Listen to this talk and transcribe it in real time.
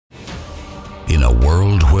In a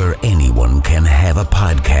world where anyone can have a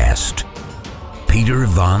podcast, Peter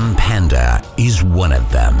Von Panda is one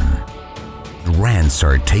of them. Rants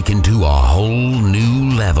are taken to a whole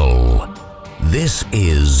new level. This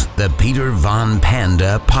is the Peter Von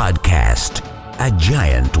Panda Podcast, a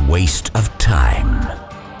giant waste of time.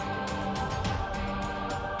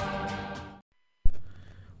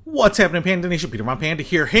 What's happening, Panda Nation? Peter Von Panda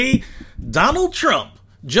here. Hey, Donald Trump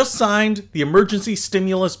just signed the emergency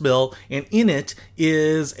stimulus bill, and in it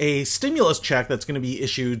is a stimulus check that's going to be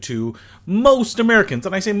issued to most Americans.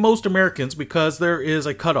 And I say most Americans because there is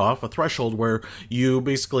a cutoff, a threshold where you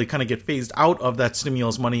basically kind of get phased out of that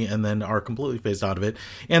stimulus money and then are completely phased out of it.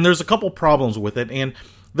 And there's a couple problems with it, and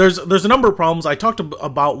there's a number of problems. I talked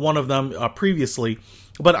about one of them previously,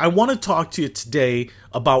 but I want to talk to you today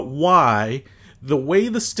about why the way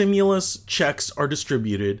the stimulus checks are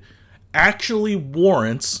distributed actually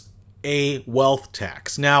warrants a wealth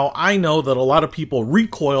tax. Now, I know that a lot of people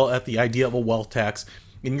recoil at the idea of a wealth tax.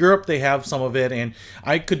 In Europe, they have some of it, and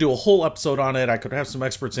I could do a whole episode on it. I could have some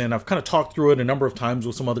experts in. I've kind of talked through it a number of times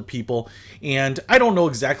with some other people, and I don't know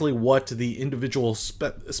exactly what the individual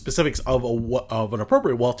specifics of an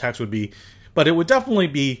appropriate wealth tax would be, but it would definitely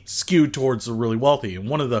be skewed towards the really wealthy. And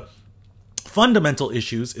one of the fundamental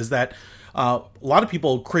issues is that a lot of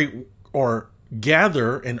people create or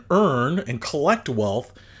gather and earn and collect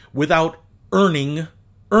wealth without earning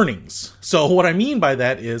earnings. So what I mean by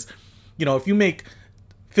that is, if you make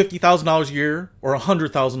 $50,000 a year or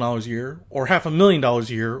 $100,000 a year or $500,000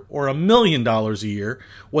 a year or $1 million a year,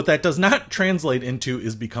 what that does not translate into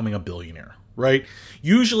is becoming a billionaire, right?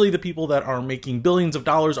 Usually the people that are making billions of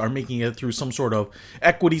dollars are making it through some sort of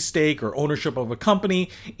equity stake or ownership of a company,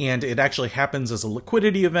 and it actually happens as a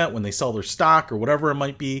liquidity event when they sell their stock or whatever it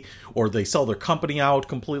might be, or they sell their company out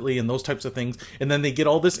completely and those types of things, and then they get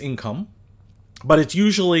all this income. But it's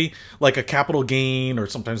usually like a capital gain, or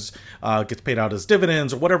sometimes gets paid out as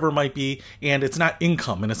dividends or whatever it might be, and it's not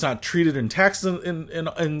income, and it's not treated in taxes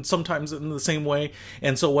and sometimes in the same way.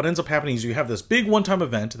 And so what ends up happening is you have this big one-time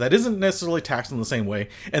event that isn't necessarily taxed in the same way,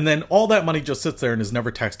 and then all that money just sits there and is never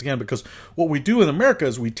taxed again, because what we do in America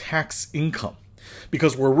is we tax income,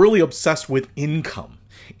 because we're really obsessed with income.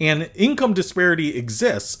 And income disparity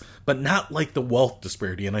exists, but not like the wealth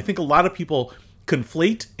disparity. And I think a lot of people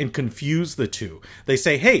conflate and confuse the two. They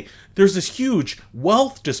say, hey, there's this huge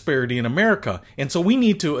wealth disparity in America, and so we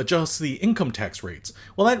need to adjust the income tax rates.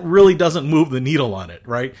 Well, that really doesn't move the needle on it,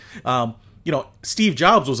 right? Steve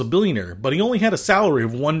Jobs was a billionaire, but he only had a salary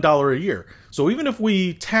of $1 a year. So even if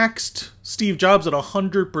we taxed Steve Jobs at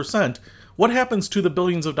 100%, what happens to the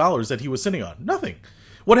billions of dollars that he was sitting on? Nothing.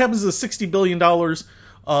 What happens to the $60 billion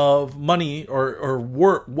of money or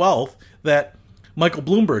wealth that Michael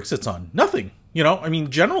Bloomberg sits on? Nothing.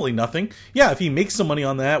 Generally nothing. Yeah, if he makes some money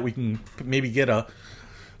on that, we can maybe get a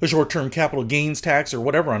short-term capital gains tax or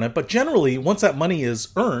whatever on it. But generally, once that money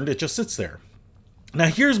is earned, it just sits there. Now,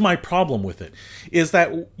 here's my problem with it, is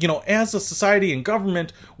that, as a society and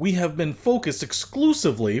government, we have been focused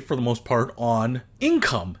exclusively, for the most part, on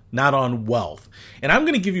income, not on wealth. And I'm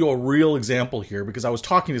going to give you a real example here, because I was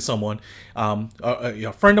talking to someone,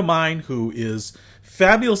 a friend of mine who is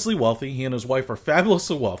fabulously wealthy. He and his wife are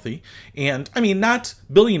fabulously wealthy. And, not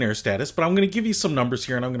billionaire status, but I'm going to give you some numbers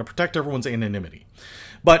here, and I'm going to protect everyone's anonymity.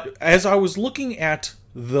 But as I was looking at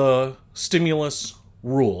the stimulus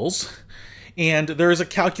rules, and there is a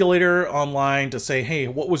calculator online to say, hey,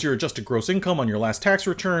 what was your adjusted gross income on your last tax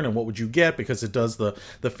return, and what would you get, because it does the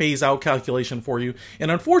phase-out calculation for you.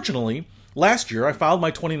 And unfortunately, last year I filed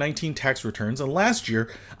my 2019 tax returns, and last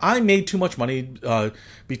year I made too much money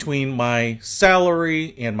between my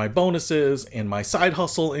salary and my bonuses and my side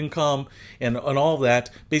hustle income and all that.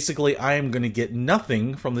 Basically, I am going to get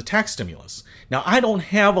nothing from the tax stimulus. Now, I don't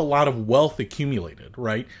have a lot of wealth accumulated,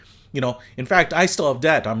 right? In fact, I still have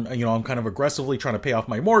debt. I'm kind of aggressively trying to pay off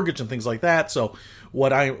my mortgage and things like that. So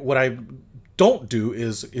what I don't do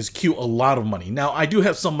is queue a lot of money. Now, I do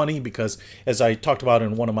have some money because, as I talked about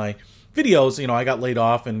in one of my videos, I got laid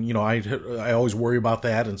off, and I always worry about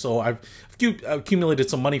that, and so I've accumulated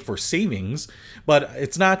some money for savings, but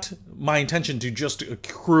it's not my intention to just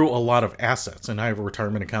accrue a lot of assets. And I have a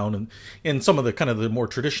retirement account and some of the kind of the more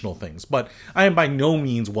traditional things, but I am by no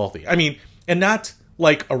means wealthy. And not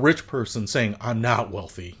like a rich person saying I'm not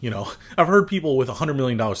wealthy. I've heard people with $100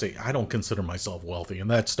 million say, I don't consider myself wealthy, and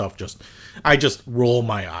that stuff I just roll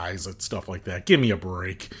my eyes at stuff like that. Give me a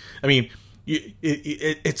break.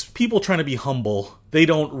 It's people trying to be humble. They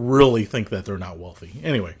don't really think that they're not wealthy.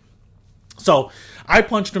 Anyway, So I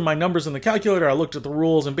punched in my numbers in the calculator. I looked at the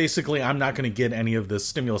rules, and basically I'm not going to get any of this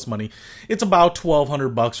stimulus money. It's about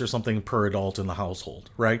 $1,200 or something per adult in the household,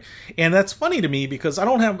 right? And that's funny to me because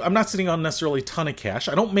I'm not sitting on necessarily a ton of cash.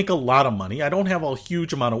 I don't make a lot of money. I don't have a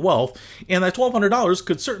huge amount of wealth, and that $1,200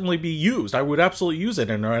 could certainly be used. I would absolutely use it,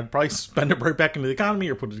 and I'd probably spend it right back into the economy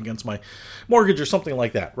or put it against my mortgage or something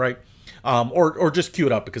like that, right? Or just queue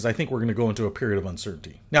it up, because I think we're going to go into a period of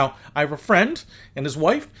uncertainty. Now, I have a friend and his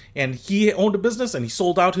wife, and he owned a business, and he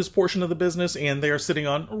sold out his portion of the business, and they are sitting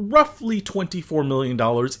on roughly $24 million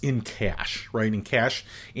in cash, right? In cash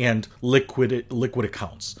and liquid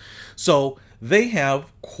accounts. So they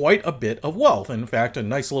have quite a bit of wealth. In fact, a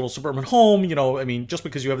nice little suburban home, just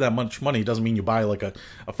because you have that much money doesn't mean you buy like a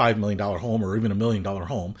 $5 million home or even $1 million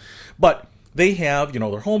home. But they have,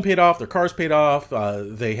 their home paid off, their cars paid off,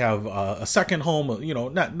 they have a second home,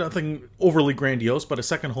 nothing overly grandiose, but a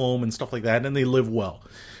second home and stuff like that, and they live well.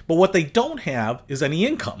 But what they don't have is any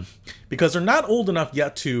income, because they're not old enough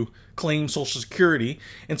yet to claim Social Security,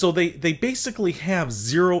 and so they basically have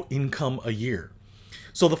zero income a year.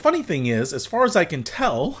 So the funny thing is, as far as I can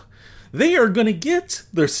tell, they are going to get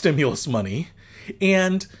their stimulus money,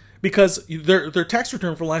 and because their tax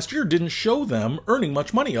return for last year didn't show them earning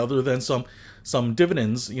much money other than some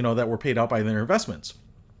dividends, that were paid out by their investments.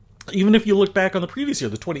 Even if you look back on the previous year,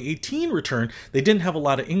 the 2018 return, they didn't have a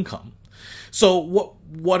lot of income. So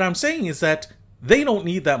what I'm saying is that they don't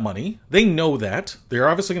need that money. They know that. They're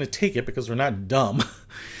obviously going to take it because they're not dumb.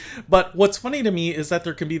 But what's funny to me is that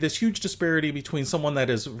there can be this huge disparity between someone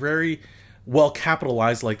that is very well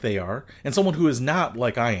capitalized like they are and someone who is not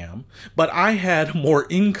like I am, but I had more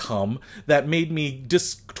income that made me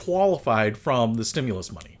disqualified from the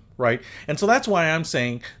stimulus money, right? And so that's why I'm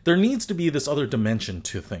saying there needs to be this other dimension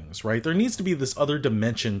to things, right? There needs to be this other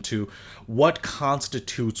dimension to what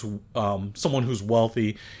constitutes someone who's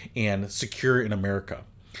wealthy and secure in America.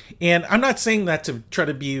 And I'm not saying that to try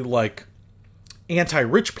to be like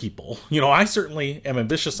anti-rich people. I certainly am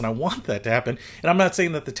ambitious and I want that to happen. And I'm not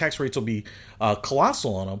saying that the tax rates will be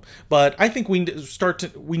colossal on them, but I think we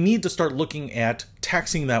need to start looking at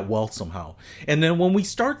taxing that wealth somehow. And then when we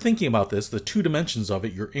start thinking about this, the two dimensions of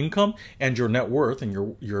it, your income and your net worth and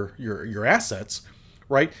your assets,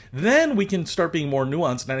 right? Then we can start being more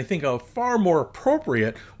nuanced, and I think far more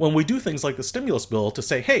appropriate when we do things like the stimulus bill to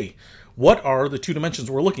say, hey, what are the two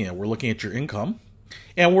dimensions we're looking at? We're looking at your income,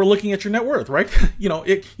 and we're looking at your net worth, right?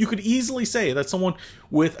 You could easily say that someone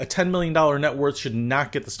with a $10 million net worth should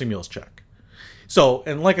not get the stimulus check. So,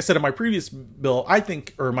 and like I said in my previous bill,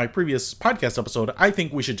 my previous podcast episode, I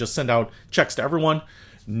think we should just send out checks to everyone.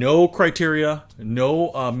 No criteria,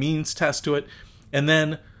 no means test to it. And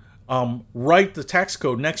then write the tax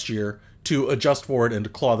code next year to adjust for it and to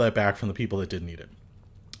claw that back from the people that didn't need it.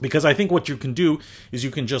 Because I think what you can do is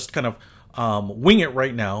you can just kind of wing it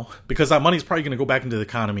right now, because that money is probably going to go back into the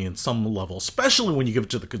economy in some level, especially when you give it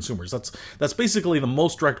to the consumers. That's basically the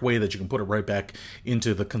most direct way that you can put it right back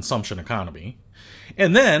into the consumption economy.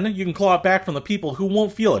 And then you can claw it back from the people who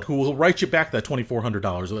won't feel it, who will write you back that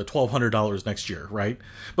 $2,400 or that $1,200 next year, right?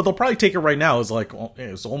 But they'll probably take it right now as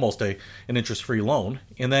it's almost an interest-free loan,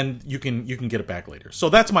 and then you can get it back later. So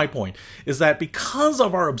that's my point, is that because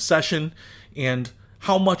of our obsession and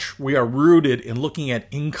how much we are rooted in looking at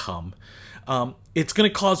income, it's going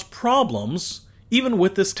to cause problems even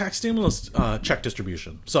with this tax stimulus check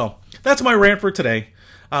distribution. So that's my rant for today.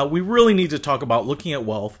 We really need to talk about looking at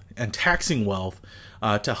wealth and taxing wealth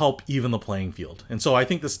to help even the playing field. And so I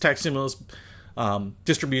think this tax stimulus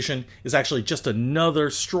distribution is actually just another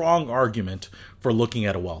strong argument for looking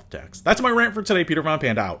at a wealth tax. That's my rant for today. Peter Von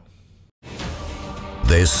Panda out.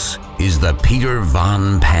 This is the Peter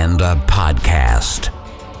Von Panda podcast.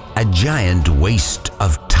 A giant waste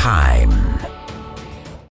of time.